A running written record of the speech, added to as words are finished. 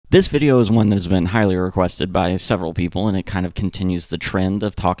This video is one that has been highly requested by several people, and it kind of continues the trend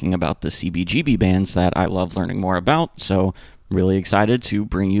of talking about the CBGB bands that I love learning more about, so really excited to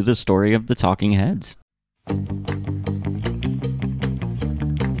bring you the story of the Talking Heads.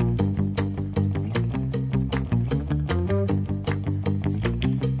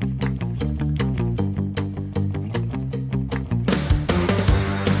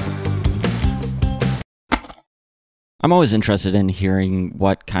 I'm always interested in hearing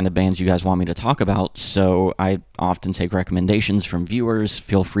what kind of bands you guys want me to talk about, so I often take recommendations from viewers.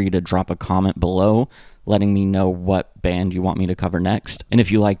 Feel free to drop a comment below letting me know what band you want me to cover next. And if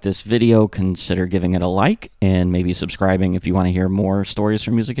you like this video, consider giving it a like and maybe subscribing if you want to hear more stories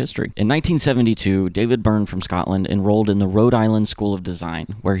from music history. In 1972, David Byrne from Scotland enrolled in the Rhode Island School of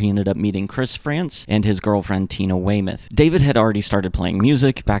Design, where he ended up meeting Chris Frantz and his girlfriend Tina Weymouth. David had already started playing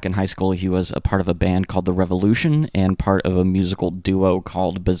music. Back in high school, he was a part of a band called The Revolution and part of a musical duo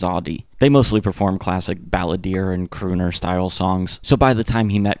called Bizadi. They mostly performed classic balladeer and crooner style songs. So by the time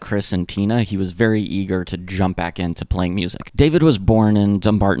he met Chris and Tina, he was very eager to jump back into playing music. David was born in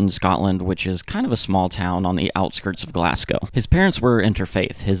Dumbarton, Scotland, which is kind of a small town on the outskirts of Glasgow. His parents were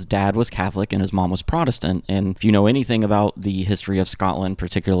interfaith. His dad was Catholic and his mom was Protestant. And if you know anything about the history of Scotland,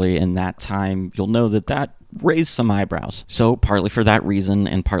 particularly in that time, you'll know that that raised some eyebrows. So partly for that reason,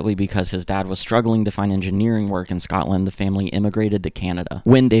 and partly because his dad was struggling to find engineering work in Scotland, the family immigrated to Canada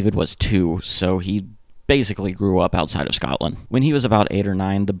when David was 2, so he basically grew up outside of Scotland. When he was about 8 or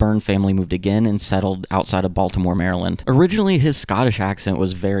 9, the Byrne family moved again and settled outside of Baltimore, Maryland. Originally, his Scottish accent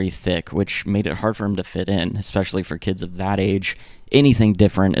was very thick, which made it hard for him to fit in, especially for kids of that age. Anything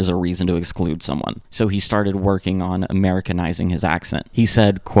different is a reason to exclude someone. So he started working on Americanizing his accent. He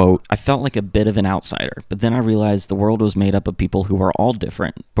said, quote, "I felt like a bit of an outsider, but then I realized the world was made up of people who were all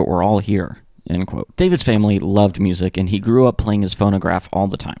different, but we're all here." End quote. David's family loved music, and he grew up playing his phonograph all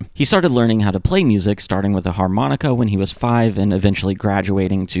the time. He started learning how to play music, starting with a harmonica when he was 5, and eventually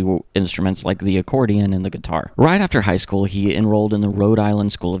graduating to instruments like the accordion and the guitar. Right after high school, he enrolled in the Rhode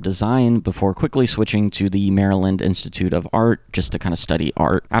Island School of Design before quickly switching to the Maryland Institute of Art just to kind of study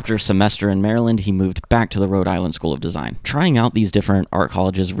art. After a semester in Maryland, he moved back to the Rhode Island School of Design. Trying out these different art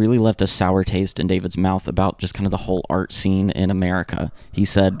colleges really left a sour taste in David's mouth about just kind of the whole art scene in America. He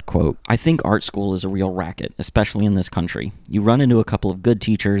said, quote, "I think art school is a real racket, especially in this country. You run into a couple of good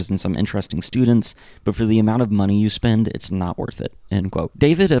teachers and some interesting students, but for the amount of money you spend, it's not worth it." End quote.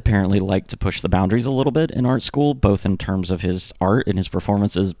 David apparently liked to push the boundaries a little bit in art school, both in terms of his art and his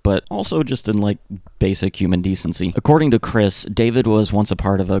performances, but also just in like basic human decency. According to Chris, David was once a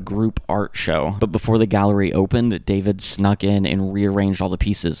part of a group art show, but before the gallery opened, David snuck in and rearranged all the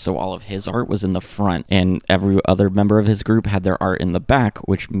pieces so all of his art was in the front, and every other member of his group had their art in the back,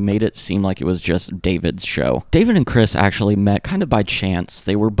 which made it seem like it was just David's show. David and Chris actually met kind of by chance.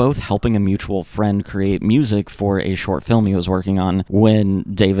 They were both helping a mutual friend create music for a short film he was working on when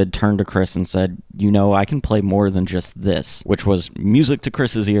David turned to Chris and said, "You know, I can play more than just this," which was music to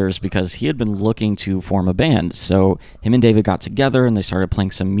Chris's ears because he had been looking to form a band. So him and David got together and they started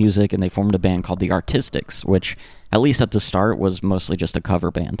playing some music, and they formed a band called the Artistics, which at least at the start was mostly just a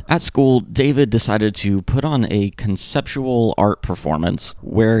cover band. At school, David decided to put on a conceptual art performance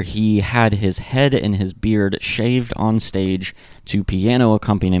where he had his head and his beard shaved on stage to piano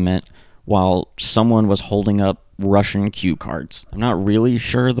accompaniment while someone was holding up Russian cue cards. I'm not really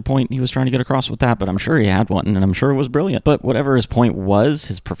sure the point he was trying to get across with that, but I'm sure he had one, and I'm sure it was brilliant. But whatever his point was,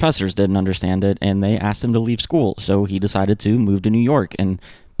 his professors didn't understand it, and they asked him to leave school, so he decided to move to New York and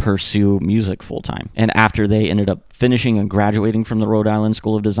pursue music full-time. And after they ended up finishing and graduating from the Rhode Island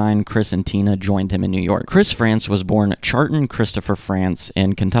School of Design, Chris and Tina joined him in New York. Chris Frantz was born Charton Christopher Frantz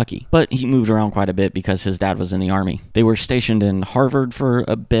in Kentucky, but he moved around quite a bit because his dad was in the army. They were stationed in Harvard for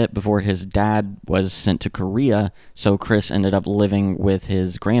a bit before his dad was sent to Korea, so Chris ended up living with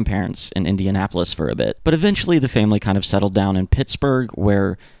his grandparents in Indianapolis for a bit. But eventually the family kind of settled down in Pittsburgh,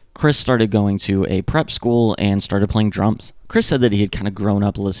 where Chris started going to a prep school and started playing drums. Chris said that he had kind of grown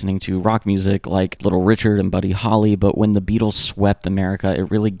up listening to rock music like Little Richard and Buddy Holly, but when the Beatles swept America,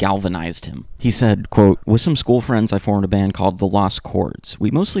 it really galvanized him. He said, quote, "With some school friends, I formed a band called The Lost Chords. We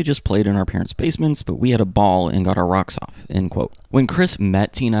mostly just played in our parents' basements, but we had a ball and got our rocks off." End quote. When Chris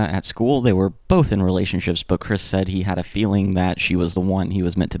met Tina at school, they were both in relationships, but Chris said he had a feeling that she was the one he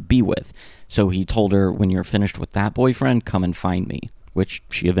was meant to be with. So he told her, "When you're finished with that boyfriend, come and find me," which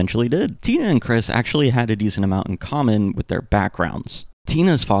she eventually did. Tina and Chris actually had a decent amount in common with their backgrounds.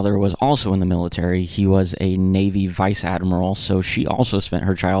 Tina's father was also in the military. He was a Navy vice admiral, so she also spent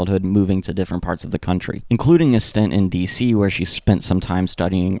her childhood moving to different parts of the country, including a stint in DC where she spent some time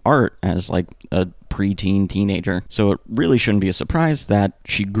studying art as like a preteen teenager. So it really shouldn't be a surprise that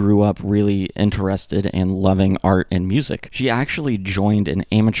she grew up really interested in loving art and music. She actually joined an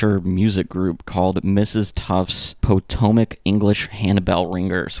amateur music group called Mrs. Tufts Potomac English Handbell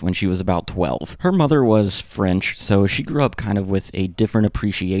Ringers when she was about 12. Her mother was French, so she grew up kind of with a different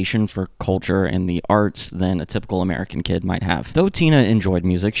appreciation for culture and the arts than a typical American kid might have. Though Tina enjoyed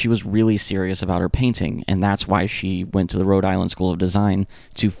music, she was really serious about her painting, and that's why she went to the Rhode Island School of Design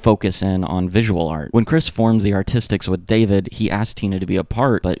to focus in on visual art. When Chris formed the Artistics with David, he asked Tina to be a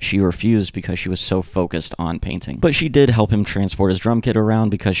part, but she refused because she was so focused on painting. But she did help him transport his drum kit around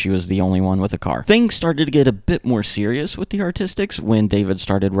because she was the only one with a car. Things started to get a bit more serious with the Artistics when David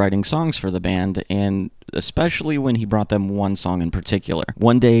started writing songs for the band, and especially when he brought them one song in particular.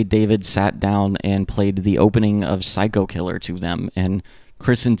 One day, David sat down and played the opening of Psycho Killer to them, and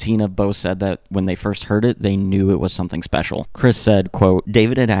Chris and Tina both said that when they first heard it, they knew it was something special. Chris said, quote,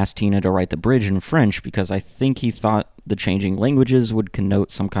 "David had asked Tina to write the bridge in French because I think he thought the changing languages would connote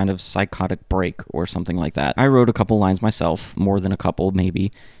some kind of psychotic break or something like that. I wrote a couple lines myself, more than a couple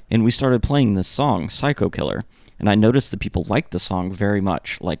maybe, and we started playing this song, Psycho Killer, and I noticed that people liked the song very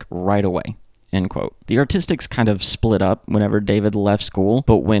much, like right away." End quote. The Artistics kind of split up whenever David left school,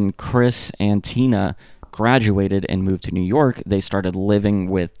 but when Chris and Tina graduated and moved to New York, they started living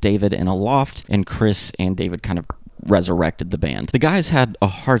with David in a loft, and Chris and David kind of resurrected the band. The guys had a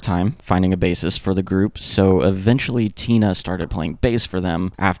hard time finding a bassist for the group, so eventually Tina started playing bass for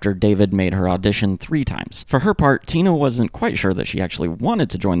them after David made her audition 3 times. For her part, Tina wasn't quite sure that she actually wanted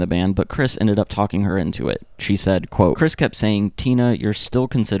to join the band, but Chris ended up talking her into it. She said, quote, "Chris kept saying, 'Tina, you're still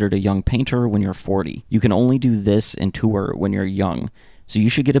considered a young painter when you're 40. You can only do this and tour when you're young. So you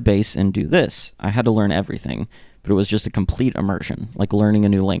should get a bass and do this.' I had to learn everything, but it was just a complete immersion, like learning a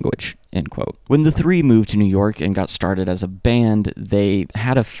new language." End quote. When the 3 moved to New York and got started as a band, they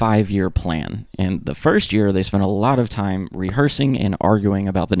had a 5-year plan. And the first year, they spent a lot of time rehearsing and arguing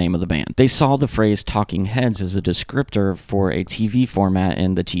about the name of the band. They saw the phrase Talking Heads as a descriptor for a TV format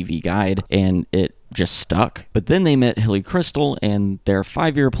in the TV Guide, and it just stuck. But then they met Hilly Crystal, and their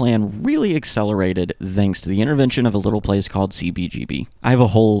 5-year plan really accelerated thanks to the intervention of a little place called CBGB. I have a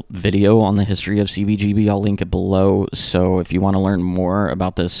whole video on the history of CBGB. I'll link it below, so if you want to learn more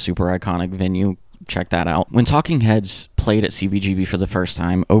about this super iconic venue, check that out. When Talking Heads played at CBGB for the first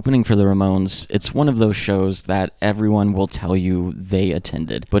time, opening for the Ramones, it's one of those shows that everyone will tell you they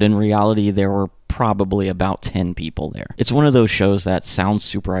attended, but in reality there were probably about 10 people there. It's one of those shows that sounds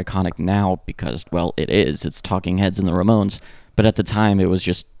super iconic now because, well, it is. It's Talking Heads and the Ramones, but at the time it was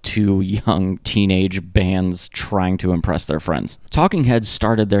just 2 young teenage bands trying to impress their friends. Talking Heads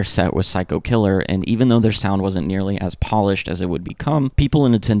started their set with Psycho Killer, and even though their sound wasn't nearly as polished as it would become, people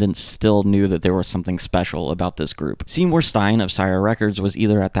in attendance still knew that there was something special about this group. Seymour Stein of Sire Records was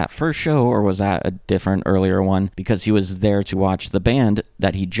either at that first show or was at a different earlier one because he was there to watch the band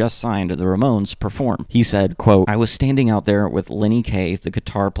that he just signed, the Ramones, perform. He said, quote, "I was standing out there with Lenny Kaye, the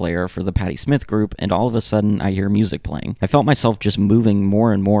guitar player for the Patti Smith group, and all of a sudden I hear music playing. I felt myself just moving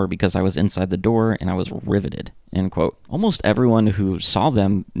more and more because I was inside the door and I was riveted." End quote. Almost everyone who saw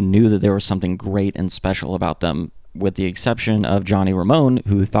them knew that there was something great and special about them, with the exception of Johnny Ramone,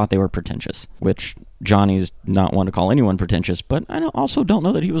 who thought they were pretentious, which Johnny's not one to call anyone pretentious, but I also don't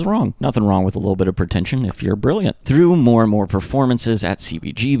know that he was wrong. Nothing wrong with a little bit of pretension if you're brilliant. Through more and more performances at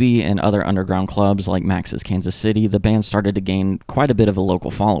CBGB and other underground clubs like Max's Kansas City, the band started to gain quite a bit of a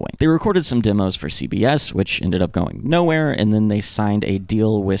local following. They recorded some demos for CBS, which ended up going nowhere, and then they signed a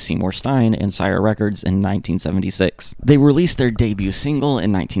deal with Seymour Stein and Sire Records in 1976. They released their debut single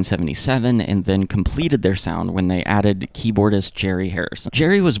in 1977 and then completed their sound when they added keyboardist Jerry Harrison.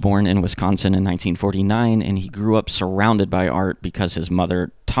 Jerry was born in Wisconsin in 1949, and he grew up surrounded by art because his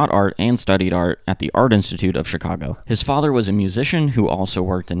mother taught art and studied art at the Art Institute of Chicago. His father was a musician who also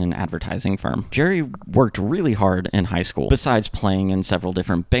worked in an advertising firm. Jerry worked really hard in high school. Besides playing in several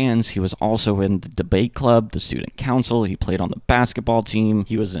different bands, he was also in the debate club, the student council, he played on the basketball team,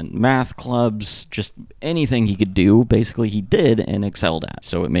 he was in math clubs, just anything he could do, basically he did and excelled at.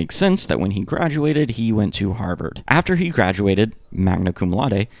 So it makes sense that when he graduated, he went to Harvard. After he graduated, magna cum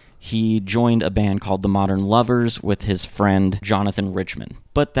laude, he joined a band called the Modern Lovers with his friend Jonathan Richman.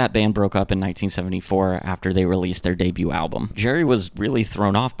 But that band broke up in 1974 after they released their debut album. Jerry was really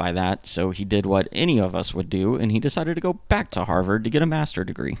thrown off by that, so he did what any of us would do, and he decided to go back to Harvard to get a master's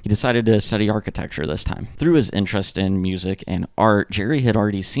degree. He decided to study architecture this time. Through his interest in music and art, Jerry had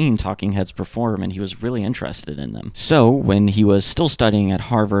already seen Talking Heads perform, and he was really interested in them. So, when he was still studying at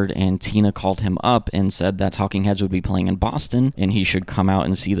Harvard and Tina called him up and said that Talking Heads would be playing in Boston and he should come out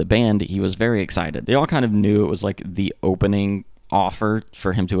and see the band, he was very excited. They all kind of knew it was like the opening offer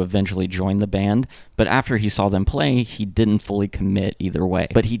for him to eventually join the band, but after he saw them play, he didn't fully commit either way.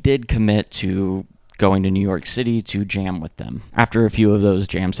 But he did commit to going to New York City to jam with them. After a few of those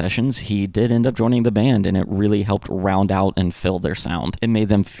jam sessions, he did end up joining the band, and it really helped round out and fill their sound. It made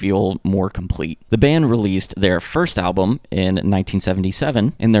them feel more complete. The band released their first album in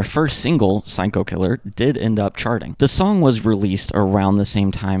 1977, and their first single, Psycho Killer, did end up charting. The song was released around the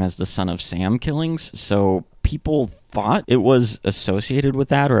same time as the Son of Sam killings, so people thought it was associated with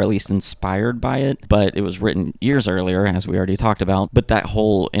that, or at least inspired by it, but it was written years earlier, as we already talked about. But that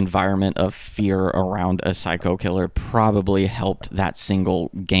whole environment of fear around a psycho killer probably helped that single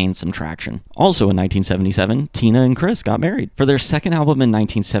gain some traction. Also in 1977, Tina and Chris got married. For their second album in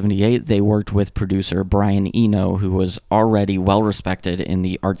 1978, they worked with producer Brian Eno, who was already well respected in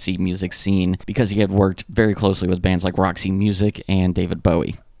the artsy music scene because he had worked very closely with bands like Roxy Music and David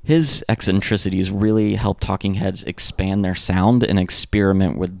Bowie. His eccentricities really helped Talking Heads expand their sound and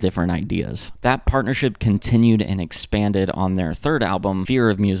experiment with different ideas. That partnership continued and expanded on their third album, Fear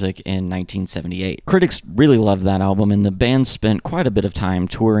of Music, in 1978. Critics really loved that album, and the band spent quite a bit of time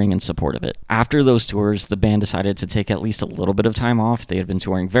touring in support of it. After those tours, the band decided to take at least a little bit of time off. They had been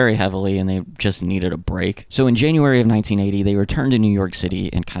touring very heavily, and they just needed a break. So in January of 1980, they returned to New York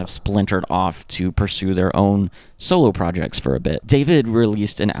City and kind of splintered off to pursue their own solo projects for a bit. David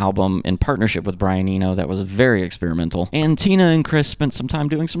released an album in partnership with Brian Eno that was very experimental, and Tina and Chris spent some time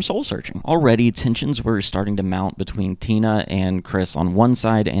doing some soul searching. Already, tensions were starting to mount between Tina and Chris on one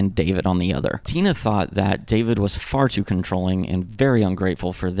side and David on the other. Tina thought that David was far too controlling and very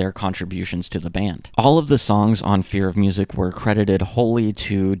ungrateful for their contributions to the band. All of the songs on Fear of Music were credited wholly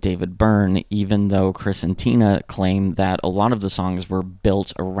to David Byrne, even though Chris and Tina claimed that a lot of the songs were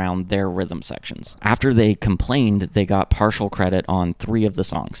built around their rhythm sections. After they complained, they got partial credit on 3 of the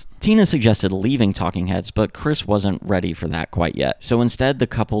songs. Tina suggested leaving Talking Heads, but Chris wasn't ready for that quite yet. So instead, the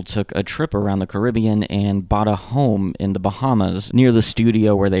couple took a trip around the Caribbean and bought a home in the Bahamas near the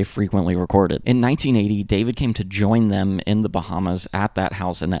studio where they frequently recorded. In 1980, David came to join them in the Bahamas at that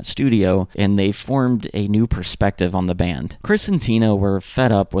house and that studio, and they formed a new perspective on the band. Chris and Tina were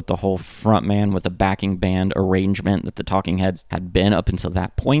fed up with the whole frontman with a backing band arrangement that the Talking Heads had been up until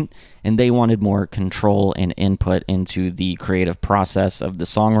that point, and they wanted more control and input into the creative process of the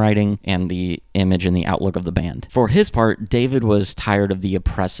songwriting and the image and the outlook of the band. For his part, David was tired of the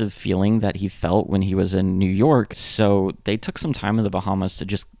oppressive feeling that he felt when he was in New York, so they took some time in the Bahamas to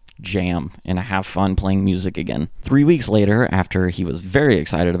just jam and have fun playing music again. 3 weeks later, after he was very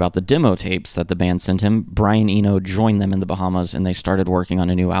excited about the demo tapes that the band sent him, Brian Eno joined them in the Bahamas and they started working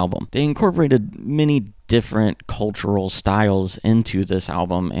on a new album. They incorporated many different cultural styles into this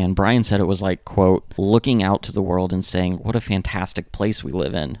album, and Brian said it was like, quote, looking out to the world and saying, what a fantastic place we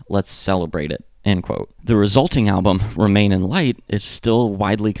live in. Let's celebrate it. End quote. The resulting album, Remain in Light, is still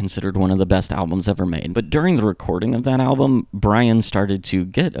widely considered one of the best albums ever made. But during the recording of that album, Brian started to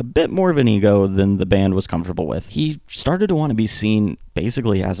get a bit more of an ego than the band was comfortable with. He started to want to be seen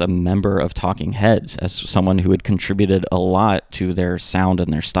basically as a member of Talking Heads, as someone who had contributed a lot to their sound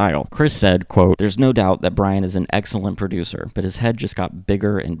and their style. Chris said, quote, there's no doubt that Brian is an excellent producer, but his head just got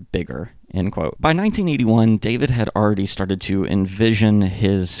bigger and bigger. End quote. By 1981, David had already started to envision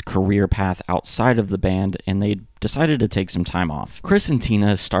his career path outside of the band, and they decided to take some time off. Chris and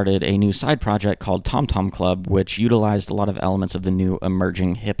Tina started a new side project called Tom Tom Club, which utilized a lot of elements of the new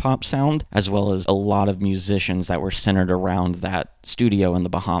emerging hip-hop sound, as well as a lot of musicians that were centered around that studio in the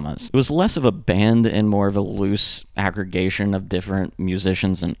Bahamas. It was less of a band and more of a loose aggregation of different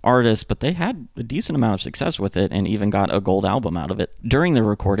musicians and artists, but they had a decent amount of success with it and even got a gold album out of it. During the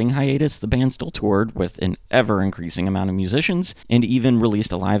recording hiatus, the band still toured with an ever-increasing amount of musicians and even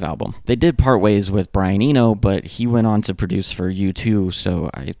released a live album. They did part ways with Brian Eno, but he went on to produce for U2, so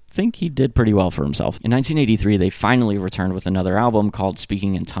I think he did pretty well for himself. In 1983, they finally returned with another album called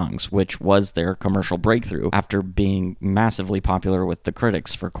Speaking in Tongues, which was their commercial breakthrough after being massively popular with the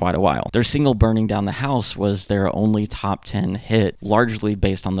critics for quite a while. Their single Burning Down the House was their only top 10 hit, largely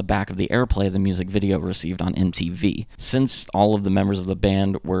based on the back of the airplay the music video received on MTV. Since all of the members of the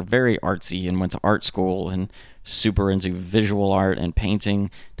band were very artsy and went to art school and super into visual art and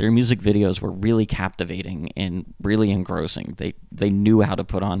painting, their music videos were really captivating and really engrossing. They knew how to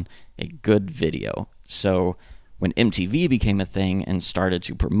put on a good video. So when MTV became a thing and started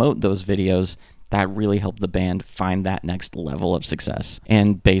to promote those videos, that really helped the band find that next level of success.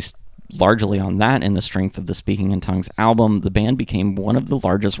 And based largely on that and the strength of the Speaking in Tongues album, the band became one of the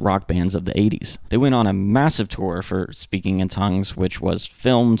largest rock bands of the 80s. They went on a massive tour for Speaking in Tongues, which was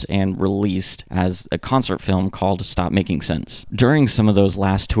filmed and released as a concert film called Stop Making Sense. During some of those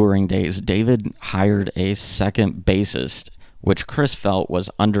last touring days, David hired a second bassist, which Chris felt was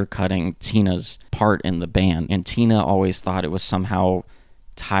undercutting Tina's part in the band. And Tina always thought it was somehow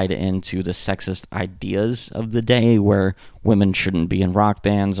tied into the sexist ideas of the day, where women shouldn't be in rock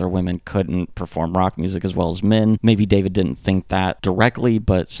bands or women couldn't perform rock music as well as men. Maybe David didn't think that directly,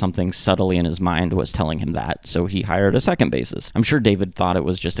 but something subtly in his mind was telling him that, so he hired a second bassist. I'm sure David thought it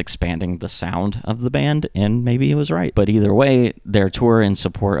was just expanding the sound of the band, and maybe he was right. But either way, their tour in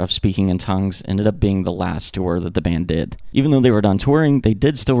support of Speaking in Tongues ended up being the last tour that the band did. Even though they were done touring, they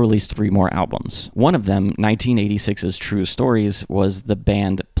did still release 3 more albums. One of them, 1986's True Stories, was the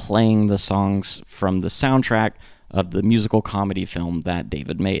band playing the songs from the soundtrack of the musical comedy film that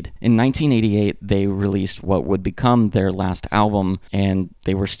David made. In 1988, they released what would become their last album, and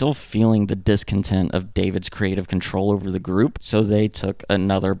they were still feeling the discontent of David's creative control over the group, so they took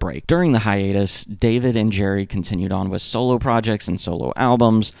another break. During the hiatus, David and Jerry continued on with solo projects and solo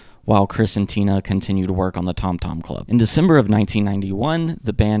albums, while Chris and Tina continued to work on the Tom Tom Club. In December of 1991,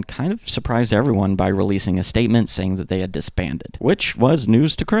 the band kind of surprised everyone by releasing a statement saying that they had disbanded, which was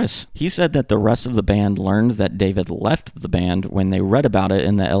news to Chris. He said that the rest of the band learned that David left the band when they read about it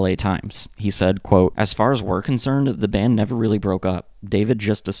in the LA Times. He said, quote, "As far as we're concerned, the band never really broke up. David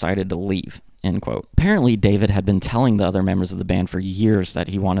just decided to leave." End quote. Apparently, David had been telling the other members of the band for years that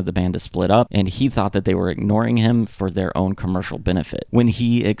he wanted the band to split up, and he thought that they were ignoring him for their own commercial benefit. When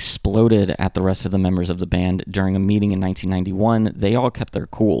he exploded at the rest of the members of the band during a meeting in 1991, they all kept their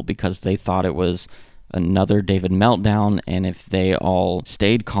cool because they thought it was another David meltdown, and if they all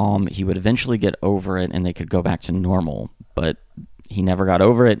stayed calm, he would eventually get over it and they could go back to normal. But he never got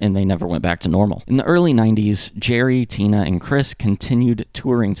over it, and they never went back to normal. In the early 90s, Jerry, Tina, and Chris continued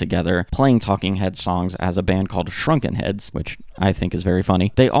touring together, playing Talking Heads songs as a band called Shrunken Heads, which I think is very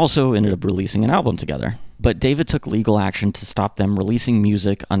funny. They also ended up releasing an album together. But David took legal action to stop them releasing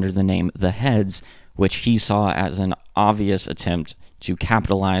music under the name The Heads, which he saw as an obvious attempt to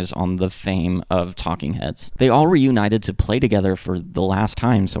capitalize on the fame of Talking Heads. They all reunited to play together for the last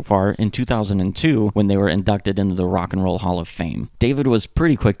time so far in 2002 when they were inducted into the Rock and Roll Hall of Fame. David was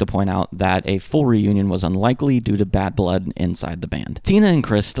pretty quick to point out that a full reunion was unlikely due to bad blood inside the band. Tina and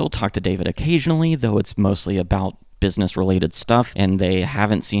Chris still talk to David occasionally, though it's mostly about business-related stuff, and they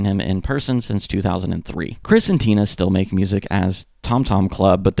haven't seen him in person since 2003. Chris and Tina still make music as Tom Tom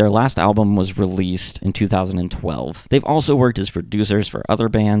Club, but their last album was released in 2012. They've also worked as producers for other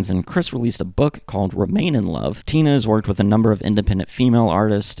bands, and Chris released a book called Remain in Love. Tina has worked with a number of independent female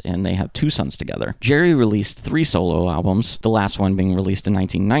artists, and they have 2 sons together. Jerry released 3 solo albums, the last one being released in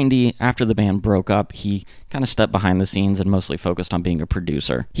 1990. After the band broke up, he kind of stepped behind the scenes and mostly focused on being a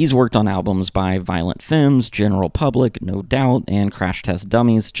producer. He's worked on albums by Violent Femmes, General Public, No Doubt, and Crash Test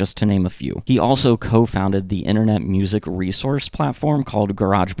Dummies, just to name a few. He also co-founded the internet music resource platform called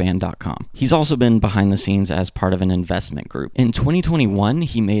GarageBand.com. He's also been behind the scenes as part of an investment group. In 2021,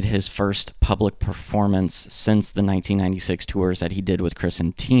 he made his first public performance since the 1996 tours that he did with Chris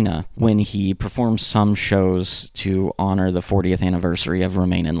and Tina, when he performed some shows to honor the 40th anniversary of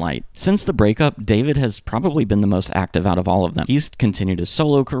Remain in Light. Since the breakup, David has probably been the most active out of all of them. He's continued his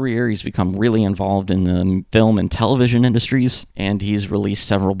solo career, he's become really involved in the film and television industries, and he's released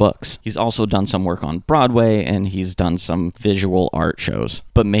several books. He's also done some work on Broadway, and he's done some visual art shows.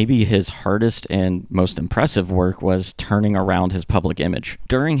 But maybe his hardest and most impressive work was turning around his public image.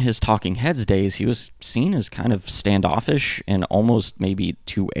 During his Talking Heads days, he was seen as kind of standoffish and almost maybe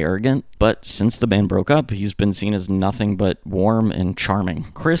too arrogant, but since the band broke up, he's been seen as nothing but warm and charming.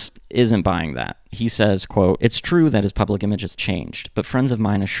 Chris isn't buying that. He says, quote, "It's true that his public image has changed, but friends of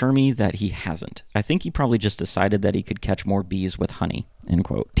mine assure me that he hasn't. I think he probably just decided that he could catch more bees with honey." End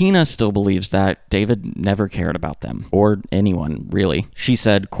quote. Tina still believes that David never cared about them, or anyone, really. She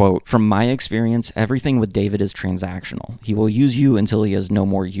said, quote, "From my experience, everything with David is transactional. He will use you until he has no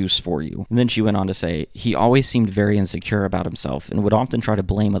more use for you." And then she went on to say, "He always seemed very insecure about himself and would often try to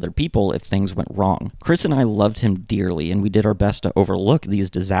blame other people if things went wrong. Chris and I loved him dearly, and we did our best to overlook these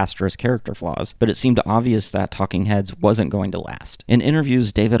disastrous character flaws, but it seemed obvious that Talking Heads wasn't going to last. In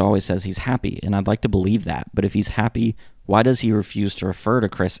interviews, David always says he's happy, and I'd like to believe that, but if he's happy, why does he refuse to refer to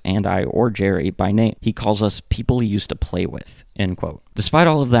Chris and I or Jerry by name? He calls us people he used to play with." End quote. Despite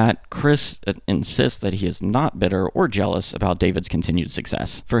all of that, Chris insists that he is not bitter or jealous about David's continued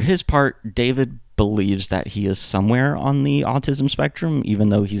success. For his part, David believes that he is somewhere on the autism spectrum, even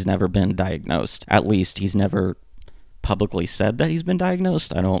though he's never been diagnosed. At least he's never publicly said that he's been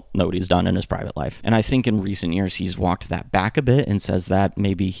diagnosed. I don't know what he's done in his private life. And I think in recent years he's walked that back a bit and says that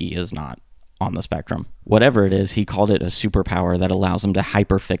maybe he is not on the spectrum. Whatever it is, he called it a superpower that allows him to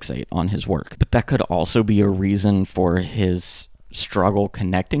hyperfixate on his work. But that could also be a reason for his struggle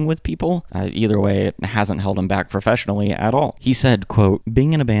connecting with people. Either way, it hasn't held him back professionally at all. He said, quote,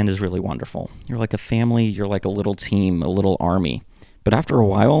 "Being in a band is really wonderful. You're like a family, you're like a little team, a little army. But after a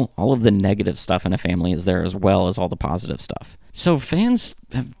while, all of the negative stuff in a family is there as well as all the positive stuff." So fans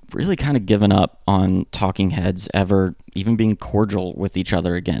have really kind of given up on Talking Heads ever even being cordial with each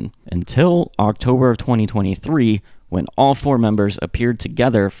other again, until October of 2023, when all 4 members appeared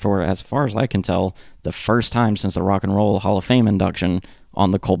together for, as far as I can tell, the first time since the Rock and Roll Hall of Fame induction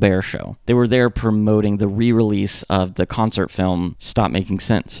on The Colbert Show. They were there promoting the re-release of the concert film Stop Making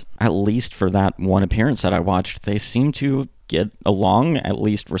Sense. At least for that one appearance that I watched, they seemed to get along, at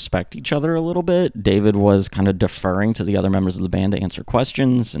least respect each other a little bit. David was kind of deferring to the other members of the band to answer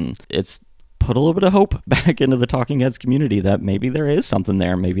questions, and it's put a little bit of hope back into the Talking Heads community that maybe there is something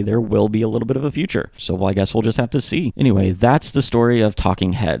there. Maybe there will be a little bit of a future. So I guess we'll just have to see. Anyway, that's the story of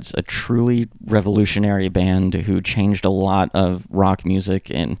Talking Heads, a truly revolutionary band who changed a lot of rock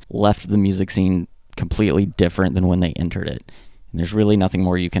music and left the music scene completely different than when they entered it. And there's really nothing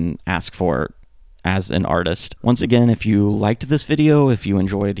more you can ask for as an artist. Once again, if you liked this video, if you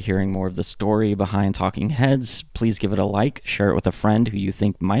enjoyed hearing more of the story behind Talking Heads, please give it a like, share it with a friend who you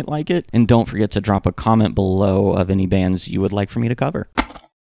think might like it, and don't forget to drop a comment below of any bands you would like for me to cover.